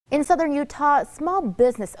In southern Utah, small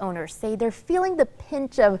business owners say they're feeling the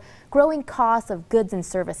pinch of growing costs of goods and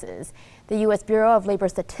services. The U.S. Bureau of Labor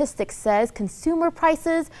Statistics says consumer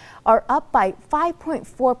prices are up by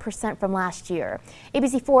 5.4% from last year.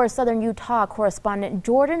 ABC4's Southern Utah correspondent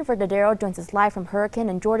Jordan Verdadero joins us live from Hurricane.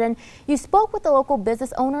 And Jordan, you spoke with the local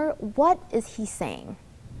business owner. What is he saying?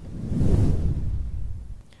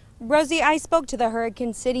 Rosie, I spoke to the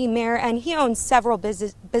Hurricane City mayor, and he owns several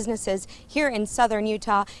businesses here in southern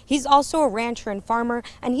Utah. He's also a rancher and farmer,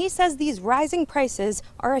 and he says these rising prices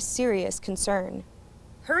are a serious concern.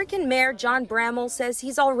 Hurricane Mayor John Bramall says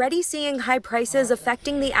he's already seeing high prices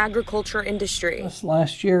affecting the agriculture industry.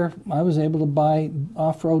 Last year, I was able to buy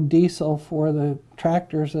off-road diesel for the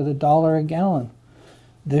tractors at $1 a gallon.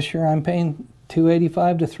 This year, I'm paying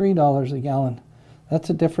 $2.85 to $3 a gallon. That's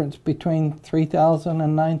a difference between $3,000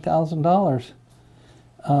 and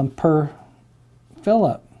 $9,000 per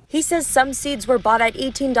fill-up. He says some seeds were bought at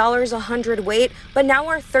 $18 a hundredweight, but now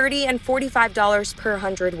are $30 and $45 per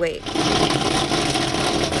hundredweight.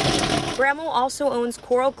 Bramall also owns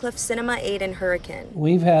Coral Cliff Cinema 8 in Hurricane.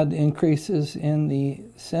 We've had increases in the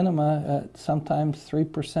cinema at sometimes 3%,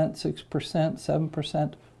 6%,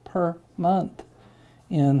 7% per month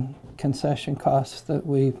in concession costs that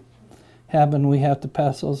we have, and we have to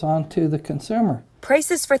pass those on to the consumer.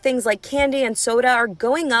 Prices for things like candy and soda are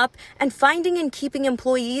going up, and finding and keeping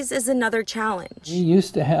employees is another challenge. We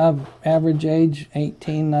used to have average age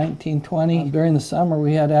 18, 19, 20. During the summer,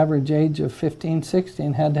 we had average age of 15,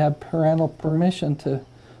 16, had to have parental permission to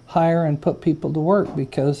hire and put people to work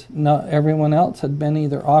because not everyone else had been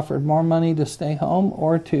either offered more money to stay home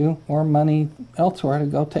or more money elsewhere to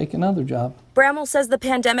go take another job. Bramall says the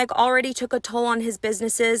pandemic already took a toll on his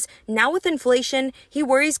businesses. Now with inflation, he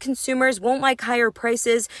worries consumers won't like higher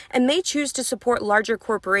prices and may choose to support larger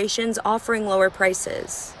corporations offering lower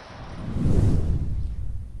prices.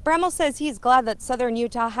 Bramall says he's glad that southern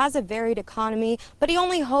Utah has a varied economy, but he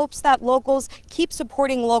only hopes that locals keep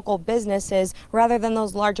supporting local businesses rather than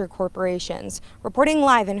those larger corporations. Reporting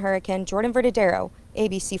live in Hurricane, Jordan Verdadero,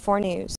 ABC4 News.